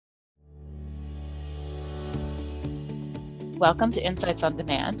Welcome to Insights on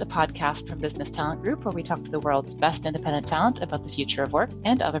Demand, a podcast from Business Talent Group, where we talk to the world's best independent talent about the future of work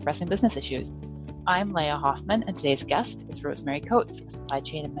and other pressing business issues. I'm Leah Hoffman, and today's guest is Rosemary Coates, a supply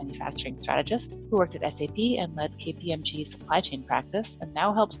chain and manufacturing strategist who worked at SAP and led KPMG's supply chain practice and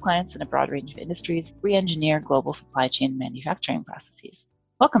now helps clients in a broad range of industries re-engineer global supply chain manufacturing processes.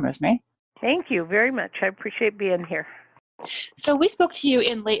 Welcome, Rosemary. Thank you very much. I appreciate being here. So we spoke to you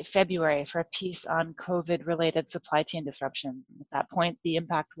in late February for a piece on COVID-related supply chain disruptions. At that point, the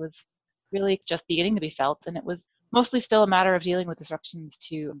impact was really just beginning to be felt, and it was mostly still a matter of dealing with disruptions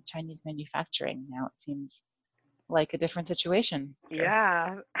to Chinese manufacturing. Now it seems like a different situation.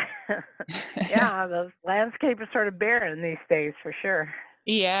 Yeah. Yeah, the landscape is sort of barren these days, for sure.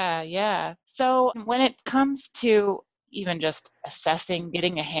 Yeah. So when it comes to even just assessing,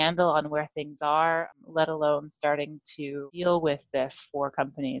 getting a handle on where things are, let alone starting to deal with this for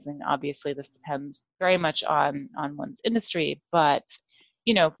companies. And obviously this depends very much on one's industry. But,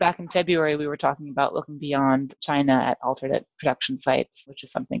 back in February, we were talking about looking beyond China at alternate production sites, which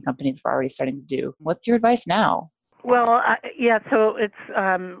is something companies are already starting to do. What's your advice now? Well, so it's,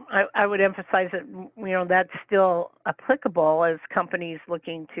 I would emphasize that, that's still applicable as companies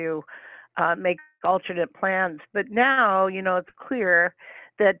looking to make alternate plans. But now, it's clear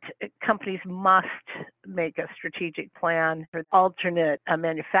that companies must make a strategic plan for alternate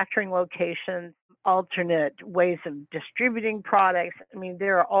manufacturing locations, alternate ways of distributing products. I mean,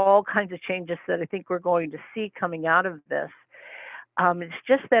 there are all kinds of changes that I think we're going to see coming out of this. It's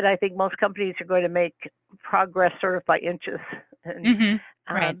just that I think most companies are going to make progress sort of by inches. And,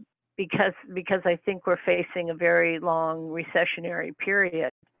 right. Because I think we're facing a very long recessionary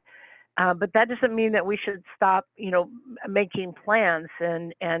period. But that doesn't mean that we should stop, making plans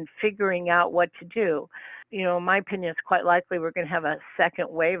and figuring out what to do. In my opinion, it's quite likely we're going to have a second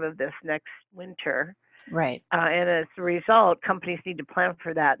wave of this next winter. Right. And as a result, companies need to plan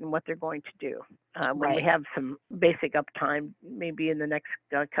for that and what they're going to do when we have some basic uptime, maybe in the next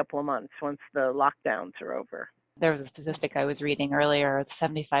couple of months once the lockdowns are over. There was a statistic I was reading earlier,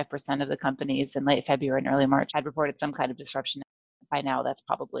 75% of the companies in late February and early March had reported some kind of disruption. By now, that's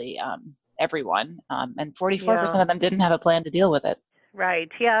probably everyone. And 44% of them didn't have a plan to deal with it. Right.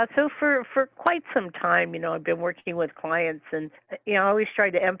 Yeah. So for quite some time, I've been working with clients and, I always try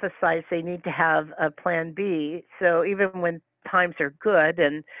to emphasize they need to have a plan B. So even when times are good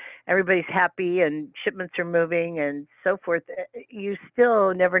and everybody's happy and shipments are moving and so forth, you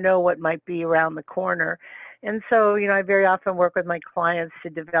still never know what might be around the corner. And so, I very often work with my clients to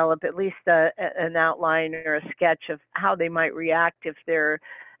develop at least an outline or a sketch of how they might react if there's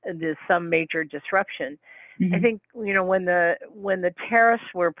some major disruption. I think, when the tariffs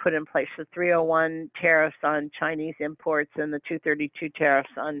were put in place, the 301 tariffs on Chinese imports and the 232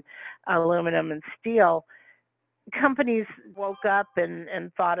 tariffs on aluminum and steel, companies woke up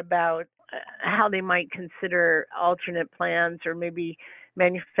and thought about how they might consider alternate plans or maybe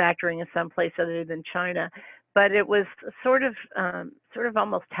manufacturing in some place other than China. But it was sort of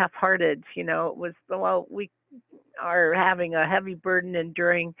almost half-hearted. It was, well, we are having a heavy burden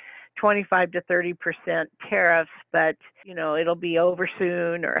enduring 25 to 30% tariffs, but it'll be over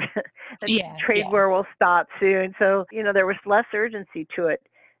soon, or trade war will stop soon. So there was less urgency to it.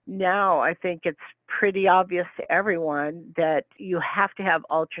 Now I think it's pretty obvious to everyone that you have to have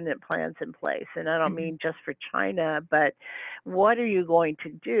alternate plans in place. And I don't mean just for China, but what are you going to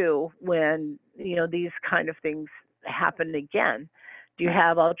do when these kind of things happen again? Do you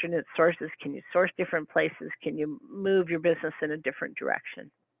have alternate sources? Can you source different places? Can you move your business in a different direction?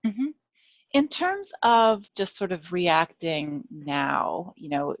 In terms of just sort of reacting now,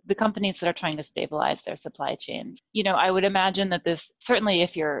 the companies that are trying to stabilize their supply chains, I would imagine that this, certainly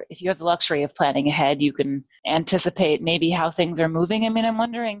if you have the luxury of planning ahead, you can anticipate maybe how things are moving. I mean, I'm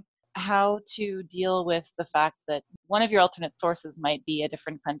wondering how to deal with the fact that one of your alternate sources might be a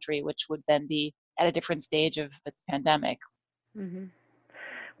different country, which would then be at a different stage of its pandemic.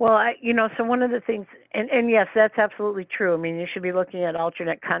 Well, so one of the things, and yes, that's absolutely true. I mean, you should be looking at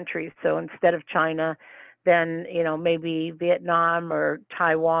alternate countries. So instead of China, then, maybe Vietnam or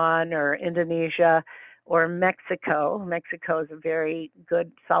Taiwan or Indonesia or Mexico. Mexico is a very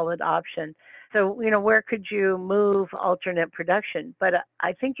good, solid option. So, where could you move alternate production? But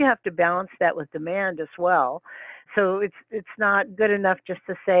I think you have to balance that with demand as well. So it's not good enough just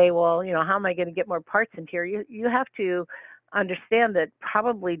to say, well, how am I going to get more parts in here? You have to understand that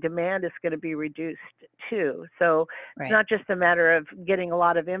probably demand is going to be reduced too. So It's not just a matter of getting a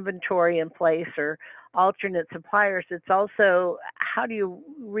lot of inventory in place or alternate suppliers. It's also how do you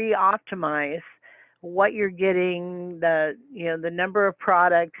re-optimize what you're getting, the number of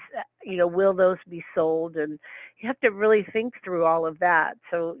products, will those be sold? And you have to really think through all of that.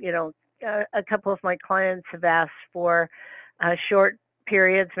 So, a couple of my clients have asked for short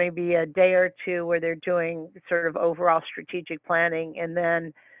periods, maybe a day or two, where they're doing sort of overall strategic planning, and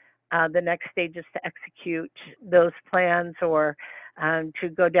then the next stage is to execute those plans, or to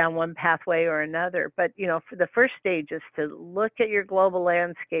go down one pathway or another. But, for the first stage is to look at your global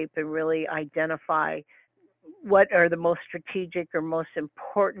landscape and really identify what are the most strategic or most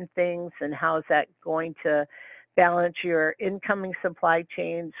important things, and how is that going to balance your incoming supply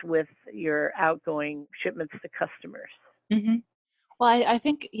chains with your outgoing shipments to customers. Hmm. Well, I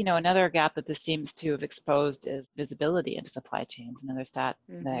think, another gap that this seems to have exposed is visibility into supply chains. Another stat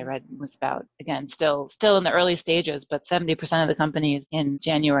that I read was about, again, still in the early stages, but 70% of the companies in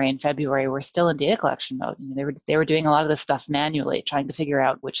January and February were still in data collection mode. They were doing a lot of this stuff manually, trying to figure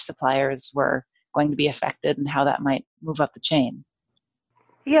out which suppliers were going to be affected and how that might move up the chain.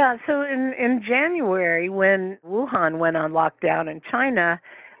 Yeah, so in January, when Wuhan went on lockdown in China,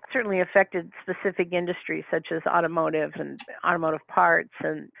 certainly affected specific industries such as automotive and automotive parts,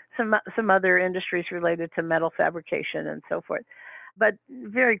 and some other industries related to metal fabrication and so forth. But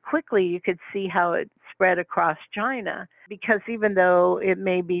very quickly you could see how it spread across China, because even though it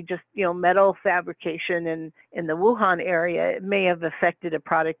may be just metal fabrication in the Wuhan area, it may have affected a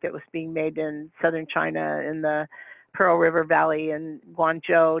product that was being made in southern China, in the Pearl River Valley, in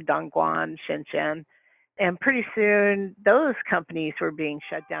Guangzhou, Dongguan, Shenzhen. And pretty soon those companies were being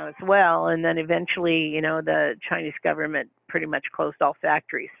shut down as well. And then eventually, the Chinese government pretty much closed all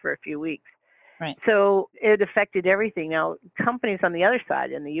factories for a few weeks. Right. So it affected everything. Now, companies on the other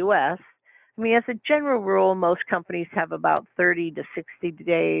side in the U.S., as a general rule, most companies have about 30 to 60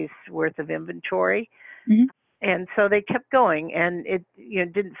 days worth of inventory. Mm-hmm. And so they kept going, and it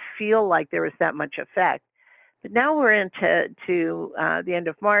didn't feel like there was that much effect. But now we're into the end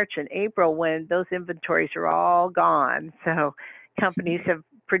of March and April, when those inventories are all gone. So companies have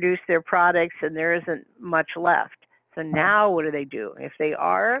produced their products and there isn't much left. So now what do? If they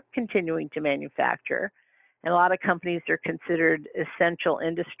are continuing to manufacture, and a lot of companies are considered essential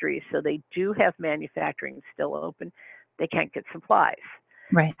industries, so they do have manufacturing still open, they can't get supplies.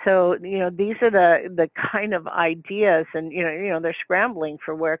 Right. So, these are the kind of ideas, and, they're scrambling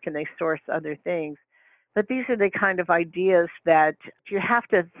for where can they source other things. But these are the kind of ideas that you have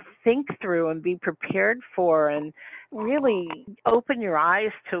to think through and be prepared for, and really open your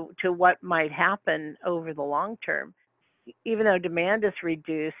eyes to what might happen over the long term. Even though demand is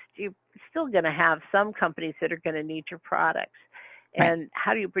reduced, you're still going to have some companies that are going to need your products. And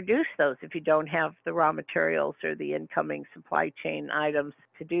how do you produce those if you don't have the raw materials or the incoming supply chain items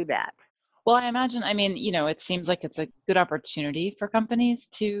to do that? Well, I imagine, it seems like it's a good opportunity for companies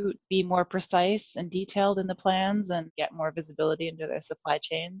to be more precise and detailed in the plans and get more visibility into their supply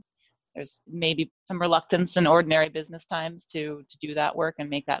chain. There's maybe some reluctance in ordinary business times to do that work and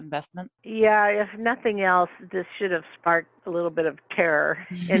make that investment. Yeah, if nothing else, this should have sparked a little bit of terror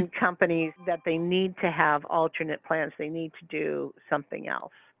in companies, that they need to have alternate plans. They need to do something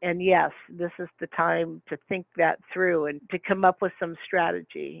else. And yes, this is the time to think that through and to come up with some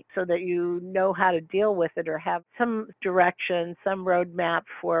strategy so that you know how to deal with it, or have some direction, some roadmap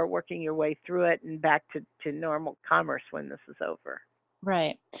for working your way through it and back to normal commerce when this is over.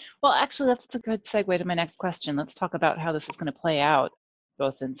 Right. Well, actually, that's a good segue to my next question. Let's talk about how this is going to play out,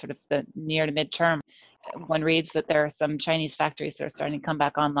 both in sort of the near to midterm. One reads that there are some Chinese factories that are starting to come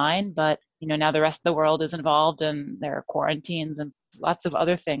back online, but now the rest of the world is involved, and there are quarantines and lots of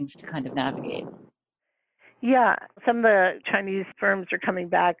other things to kind of navigate. Yeah, some of the Chinese firms are coming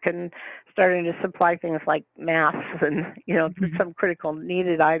back and starting to supply things like masks and some critical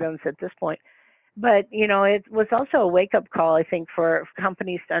needed items at this point. But, it was also a wake-up call, I think, for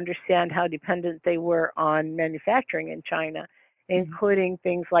companies to understand how dependent they were on manufacturing in China, including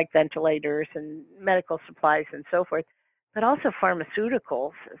things like ventilators and medical supplies and so forth, but also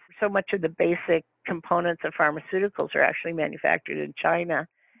pharmaceuticals. So much of the basic components of pharmaceuticals are actually manufactured in China.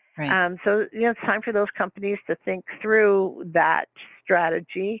 Right. So, it's time for those companies to think through that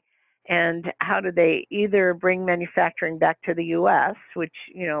strategy, and how do they either bring manufacturing back to the U.S., which,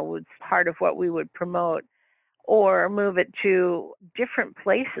 was part of what we would promote, or move it to different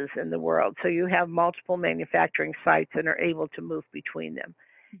places in the world, so you have multiple manufacturing sites and are able to move between them.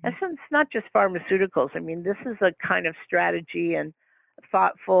 And so it's not just pharmaceuticals. This is a kind of strategy and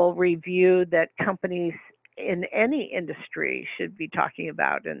thoughtful review that companies in any industry should be talking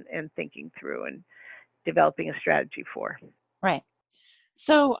about and thinking through and developing a strategy for. Right.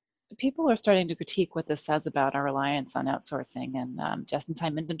 So people are starting to critique what this says about our reliance on outsourcing and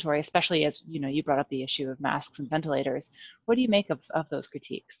just-in-time inventory, especially as you brought up the issue of masks and ventilators. What do you make of those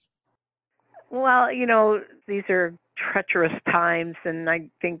critiques? Well, these are treacherous times, and I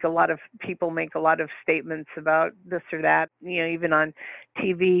think a lot of people make a lot of statements about this or that. Even on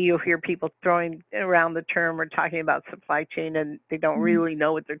TV, you'll hear people throwing around the term or talking about supply chain, and they don't Mhm. really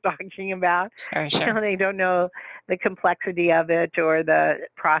know what they're talking about. Sure, sure. They don't know the complexity of it or the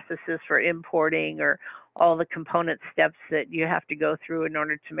processes for importing or all the component steps that you have to go through in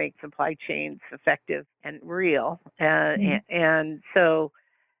order to make supply chains effective and real. Mhm. And so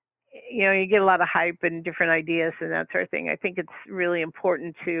you get a lot of hype and different ideas and that sort of thing. I think it's really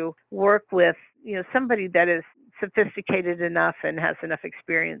important to work with, somebody that is sophisticated enough and has enough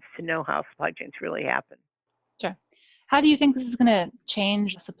experience to know how supply chains really happen. Sure. How do you think this is going to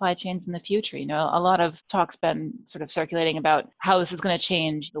change supply chains in the future? A lot of talk's been sort of circulating about how this is going to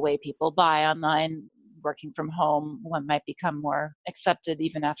change the way people buy online, working from home. One might become more accepted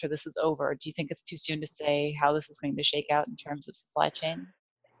even after this is over. Do you think it's too soon to say how this is going to shake out in terms of supply chain?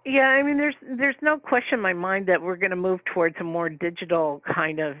 Yeah, I mean, there's no question in my mind that we're going to move towards a more digital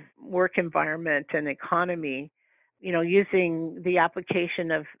kind of work environment and economy. Using the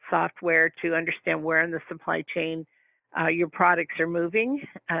application of software to understand where in the supply chain your products are moving.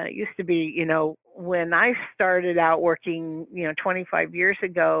 It used to be, when I started out working, 25 years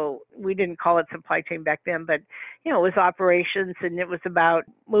ago, we didn't call it supply chain back then, but it was operations, and it was about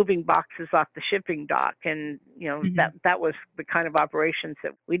moving boxes off the shipping dock, and Hmm. that was the kind of operations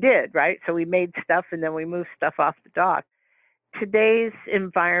that we did, right? So we made stuff and then we moved stuff off the dock. Today's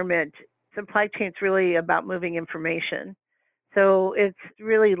environment, supply chain is really about moving information. So it's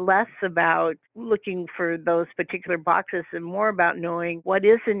really less about looking for those particular boxes and more about knowing what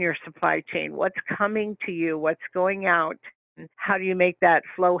is in your supply chain, what's coming to you, what's going out, and how do you make that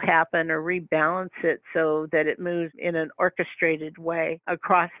flow happen or rebalance it so that it moves in an orchestrated way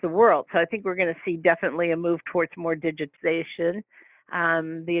across the world. So I think we're going to see definitely a move towards more digitization,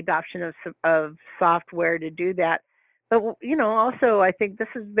 the adoption of software to do that. But also I think this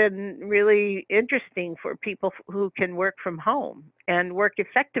has been really interesting for people who can work from home and work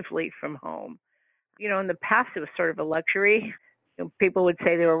effectively from home. In the past it was sort of a luxury. People would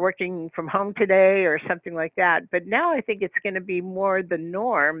say they were working from home today or something like that. But now I think it's going to be more the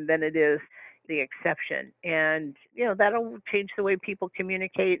norm than it is the exception. And that'll change the way people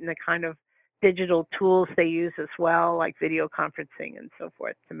communicate and the kind of digital tools they use as well, like video conferencing and so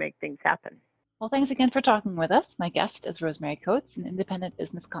forth, to make things happen. Well, thanks again for talking with us. My guest is Rosemary Coates, an independent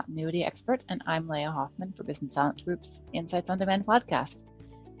business continuity expert, and I'm Leah Hoffman for Business Talent Group's Insights on Demand podcast.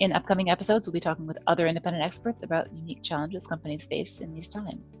 In upcoming episodes, we'll be talking with other independent experts about unique challenges companies face in these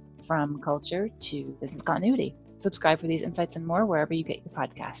times, from culture to business continuity. Subscribe for these insights and more wherever you get your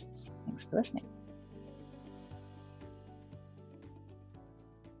podcasts. Thanks for listening.